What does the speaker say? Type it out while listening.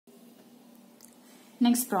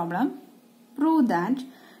Next problem. Prove that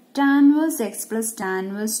tan inverse x plus tan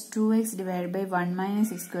inverse 2x divided by 1 minus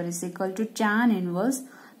x square is equal to tan inverse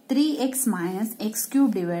 3x minus x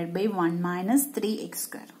cube divided by 1 minus 3x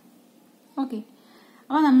square. Okay.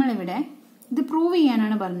 അപ്പോൾ നമ്മളിവിടെ ഇത് prove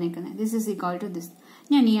ചെയ്യാനാണ് പറഞ്ഞേക്കുന്നത്. This is equal to this.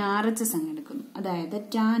 ഞാൻ ഈ RHS അങ്ങ് എടുക്കുന്നു. അതായത്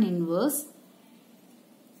tan inverse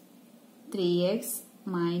 3x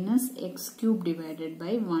minus x cube divided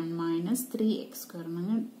by 1 minus 3x square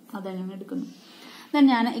അതങ്ങനെ എടുക്കുന്നു. then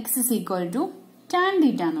ഞാൻ x is equal to tan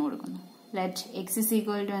theta എന്ന് കൊടുക്കുന്നു. let x is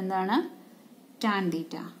equal to എന്താണ്? tan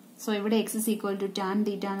theta. so ഇവിടെ x is equal to tan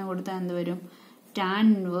theta എന്ന് കൊടുത്താൽ എന്ത് വരും? tan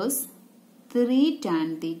inverse 3 tan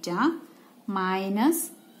theta minus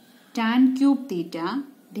tan cube theta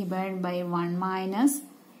divided by 1 minus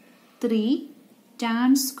 3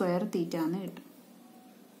 tan square theta എന്ന് കിട്ടും.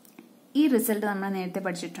 ഈ റിസൾട്ട് നമ്മൾ നേരത്തെ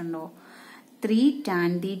പഠിച്ചിട്ടുണ്ടോ? 3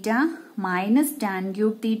 tan theta minus tan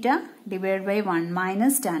cube theta divided by 1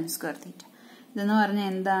 minus tan square theta. ഇതെന്ന് പറഞ്ഞാൽ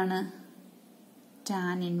എന്താണ്?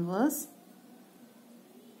 tan inverse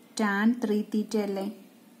tan 3 theta അല്ലേ?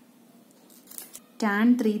 tan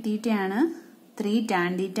 3 theta ആണ് 3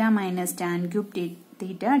 tan theta minus tan cube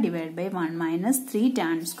theta divided by 1 minus 3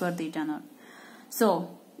 tan square theta എന്ന് പറയും. സോ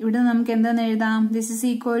ഇവിടെ നമുക്ക് എന്താന്ന് എഴുതാം? This is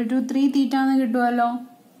equal to 3 theta എന്ന് കിട്ടുമല്ലോ.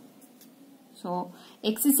 So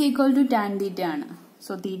x is equal to tan theta ആണ്.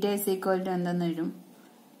 So theta is equal to എന്തെന്ന് വരും?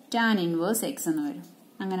 tan inverse x എന്ന് വരും.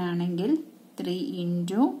 അങ്ങനെയാണെങ്കിൽ 3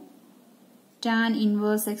 into tan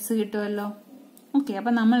inverse x കിട്ടുമല്ലോ. ഓക്കെ,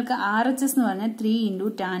 അപ്പൊ നമ്മൾക്ക് RHS എന്ന് പറഞ്ഞാൽ 3 into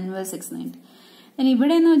tan inverse x എന്ന് കിട്ടും. ഇനി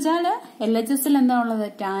ഇവിടെ എന്ന് വെച്ചാൽ LHSൽ എന്താ ഉള്ളത്?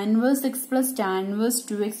 tan inverse x plus tan inverse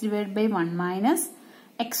 2x divided by 1 minus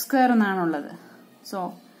x square എന്നാണുള്ളത്. So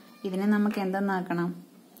ഇതിനെ നമുക്ക് എന്തെന്നാക്കണം?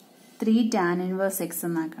 3 tan inverse x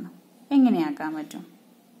എന്നാക്കണം. എങ്ങനെയാക്കാൻ പറ്റും?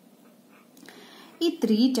 ഈ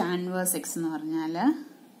 3 tan inverse x എന്ന് പറഞ്ഞാൽ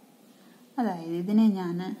അതായത് ഇതിനെ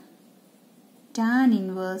ഞാൻ tan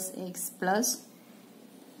inverse x plus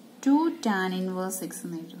 2 tan inverse x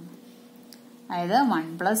എന്ന് എഴുതുന്നു. അതായത്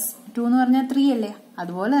 1 plus 2 എന്ന് പറഞ്ഞാൽ 3 അല്ലേ?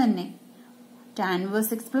 അതുപോലെ തന്നെ tan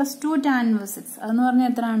inverse x plus 2 tan inverse x അതെന്ന് പറഞ്ഞാൽ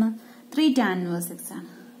എത്രയാണ്? 3 tan inverse x ആണ്.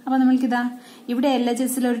 അപ്പൊ നമ്മൾക്കിതാ ഇവിടെ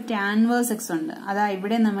LHSൽ ഒരു tan inverse x ഉണ്ട്. അതാ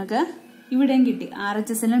ഇവിടെ നമുക്ക് ഇവിടെയും കിട്ടി.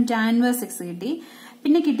 RHSലും tan inverse x കിട്ടി.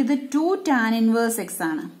 പിന്നെ കിട്ടിയത് 2 tan inverse x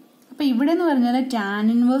ആണ്. അപ്പൊ ഇവിടെ എന്ന് പറഞ്ഞാൽ tan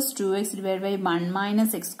inverse 2x divided by 1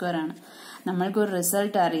 minus x square ആണ്. നമ്മൾക്ക് ഒരു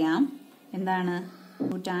റിസൾട്ട് അറിയാം. എന്താണ്?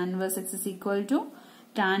 tan inverse x is equal to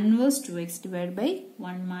tan inverse 2x divided by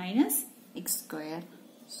 1 minus x square.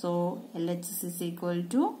 So LHS is equal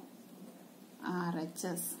to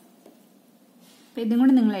RHS. അപ്പൊ ഇതും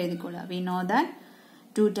കൂടി നിങ്ങൾ എഴുതിക്കോളാം. We know that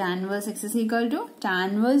 2 tan inverse x is equal to tan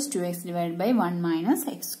inverse 2x divided by 1 minus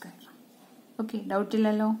x square. Okay, doubt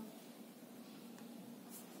ഇല്ലല്ലോ?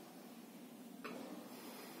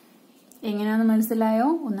 എങ്ങനെയാണെന്ന് മനസ്സിലായോ?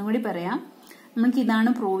 ഒന്നും കൂടി പറയാം. നമുക്ക് ഇതാണ്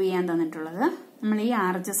പ്രൂവ് ചെയ്യാൻ തന്നിട്ടുള്ളത്. നമ്മൾ ഈ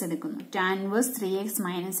RHS എടുക്കുന്നു. tan inverse 3x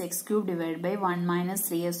minus x cube divided by 1 minus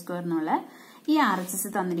 3x square എന്നുള്ള ഈ RHS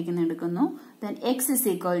തന്നിരിക്കുന്ന എടുക്കുന്നു. then x is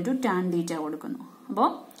equal to tan theta കൊടുക്കുന്നു. അപ്പോൾ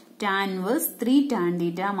tan inverse 3 tan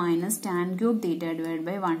theta minus tan cube theta divided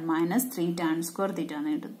by 1 minus 3 tan square theta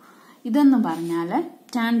എന്ന് കിട്ടുന്നു. ഇതെന്ന് പറഞ്ഞാൽ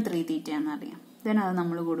tan 3 theta എന്നറിയാം. then അത്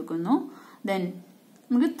നമ്മൾ കൊടുക്കുന്നു. then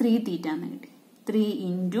നമുക്ക് 3 theta എന്ന് കിട്ടി. 3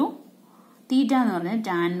 into theta എന്ന് പറഞ്ഞാൽ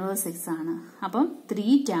tan inverse x ആണ്. അപ്പം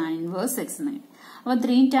 3 tan inverse x എന്ന് കിട്ടി. അപ്പൊ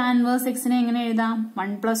 3 tan inverse x നെ എങ്ങനെ എഴുതാം?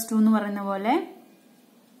 1 plus 2 എന്ന് പറയുന്ന പോലെ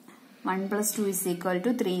 1 plus 2 is equal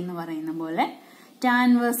to 3 എന്ന് പറയുന്ന പോലെ tan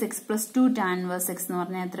inverse x plus 2 tan inverse x എന്ന്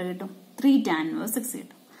പറഞ്ഞാൽ എത്ര കിട്ടും? 3 tan inverse x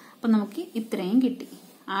കിട്ടും. അപ്പൊ നമുക്ക് ഇത്രയും കിട്ടി.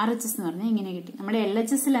 RHS എന്ന് പറഞ്ഞാൽ ഇങ്ങനെ കിട്ടി. നമ്മുടെ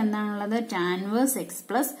LHSൽ എന്താണുള്ളത്? tan inverse x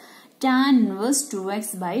plus tan inverse 2x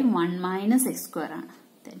by 1 minus x square ആണ്.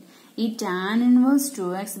 ഈ tan inverse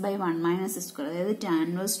 2x by 1 minus x square അതായത് tan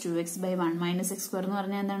inverse 2x by 1 minus x square എന്ന്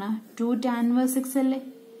പറഞ്ഞാൽ എന്താണ്? 2 tan inverse x അല്ലേ?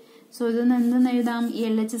 സോ ഇതൊന്ന് എന്തെന്ന് എഴുതാം? ഈ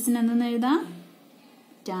LHSന് എന്തെന്ന് എഴുതാം?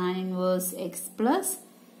 tan inverse x plus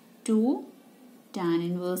 2 tan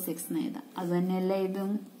inverse x എന്ന് എഴുതാം. അത് തന്നെയല്ലേ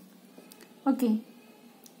ഇതും? ഓക്കെ,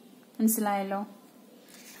 മനസ്സിലായല്ലോ?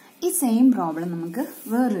 ഈ സെയിം പ്രോബ്ലം നമുക്ക്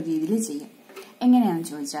വേറൊരു രീതിയിൽ ചെയ്യാം. എങ്ങനെയാണെന്ന്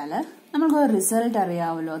ചോദിച്ചാൽ നമുക്ക് ഒരു റിസൾട്ട്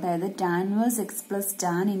അറിയാമല്ലോ. അതായത് tan inverse x plus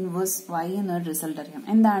tan inverse y എന്നൊരു റിസൾട്ട് അറിയാം.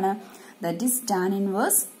 എന്താണ്? That is tan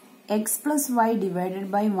inverse x plus y divided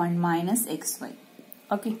by 1 minus xy.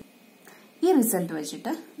 Okay, ഈ റിസൾട്ട്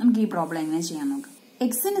വെച്ചിട്ട് നമുക്ക് ഈ പ്രോബ്ലം എങ്ങനെ ചെയ്യാൻ നോക്കാം.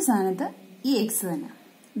 എക്സിന്റെ സ്ഥാനത്ത് ഈ x തന്നെ.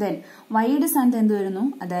 then വൈയുടെ സ്ഥാനത്ത് എന്ത് വരുന്നു?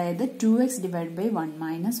 അതായത് 2x divided by 1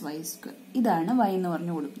 minus y square. ഇതാണ് y എന്ന്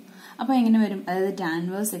പറഞ്ഞു കൊടുക്കും. അപ്പൊ എങ്ങനെ വരും? അതായത് tan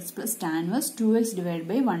inverse x plus tan inverse 2x divided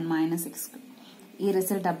by 1 minus x square. ഈ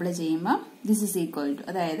റിസൾട്ട് അപ്ലൈ ചെയ്യുമ്പോൾ ദിസ് ഇസ് ഈക്വൽ ടു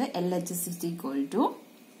അതായത് LHS is equal to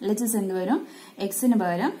LHS എന്ത് വരും? എക്സിന്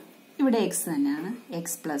പകരം ഇവിടെ എക്സ് തന്നെയാണ്.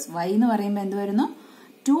 എക്സ് പ്ലസ് വൈ എന്ന് പറയുമ്പോൾ എന്ത് വരുന്നു?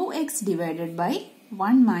 2x divided by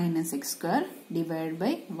 1 minus X square divide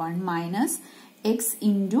by 1 minus X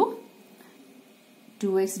into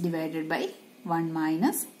 2x divided by 1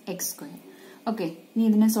 minus X square. Okay, ഇനി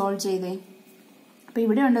ഇതിനെ സോൾവ് ചെയ്തേ. അപ്പൊ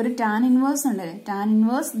ഇവിടെ ഉണ്ട് ഒരു ടാൻ ഇൻവേഴ്സ് ഉണ്ട്. ടാൻ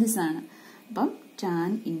ഇൻവേഴ്സ് ദിസ് ആണ്. അപ്പം tan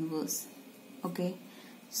inverse. Okay,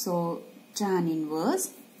 so tan inverse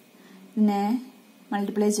പിന്നെ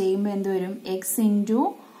മൾട്ടിപ്ലൈ ചെയ്യുമ്പോൾ എന്ത് വരും? X into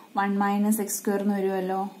 1 minus X square എന്ന്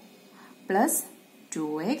വരുമല്ലോ, plus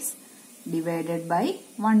 2x divided by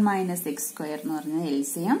 1 minus X square എന്ന് പറഞ്ഞാൽ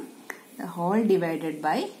എൽസിയം ഹോൾ ഡിവൈഡഡ്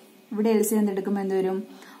ബൈ, ഇവിടെ എൽസിയം എടുക്കുമ്പോൾ എന്ത് വരും?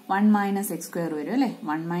 1 മൈനസ് എക്സ് സ്ക്വയർ വരും അല്ലെ.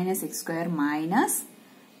 1 minus X square minus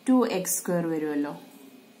 2x square വരുമല്ലോ.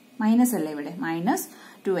 മൈനസ് അല്ലേ ഇവിടെ, minus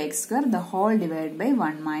 2x square the whole divide by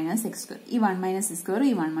 1 minus X square. ഈ 1 മൈനസ് എക്സ് സ്ക്വയർ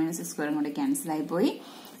ഈ 1 മൈനസ് എക്സ് സ്ക്വയറും കൂടെ ക്യാൻസൽ ആയി പോയി.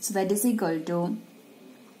 So that is equal to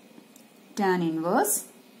tan inverse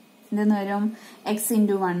എന്തെന്ന് വരും? എക്സ്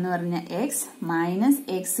ഇൻറ്റു 1 എന്ന് പറഞ്ഞ X minus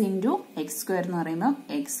X into X square എന്ന് പറയുമ്പോൾ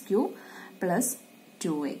X Q plus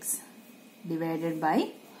 2x divided by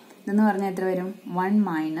ഇതെന്ന് പറഞ്ഞാൽ എത്ര വരും? 1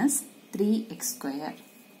 minus 3x square.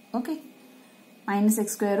 Okay, minus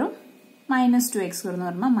X സ്ക്വയറും മൈനസ് 2x സ്ക്വയർ എന്ന്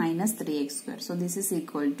പറയുമ്പോൾ minus 3x square. So this is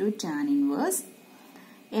equal to tan inverse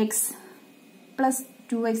X plus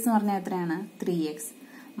 2x എന്ന് പറഞ്ഞാൽ എത്രയാണ്? 3x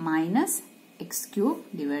minus X cube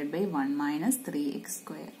divide by 1 minus 3x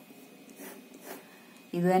square.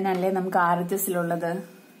 ഇത് തന്നെ അല്ലേ നമുക്ക് ആർഎച്ച്എസിലുള്ളത്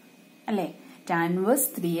അല്ലേ? Tan inverse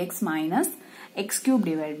 3x minus X cube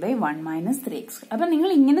divide by 1 minus 3x. അപ്പൊ നിങ്ങൾ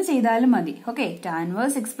ഇങ്ങനെ ചെയ്താലും മതി. Okay, tan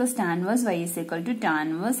inverse X plus tan inverse Y is equal to tan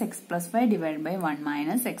inverse X plus Y divide by 1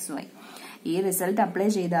 minus X Y. ഈ result apply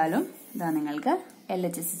ചെയ്താലും ഇതാ നിങ്ങൾക്ക്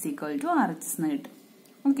LHS is equal to RHS എന്ന് കിട്ടും.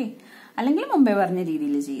 ഓക്കെ, അല്ലെങ്കിൽ മുമ്പേ പറഞ്ഞ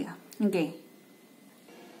രീതിയിൽ ചെയ്യുക. Okay,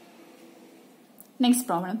 next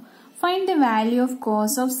problem. Find the value of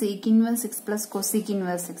cos of sec inverse X plus cosec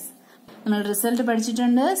inverse X. നമ്മൾ റിസൾട്ട്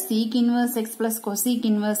പഠിച്ചിട്ടുണ്ട്. Sec inverse X plus cosec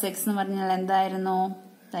inverse X എന്ന് പറഞ്ഞാൽ എന്തായിരുന്നു?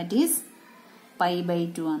 ദാറ്റ് ഈസ് പൈ ബൈ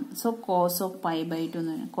 2 ആണ്. So cos of pi by 2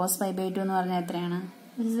 എന്ന് പറയുന്നത്, cos pi by 2 എന്ന് പറഞ്ഞാൽ എത്രയാണ്?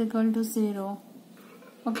 It is equal to 0.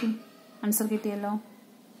 Okay, answer കിട്ടിയല്ലോ.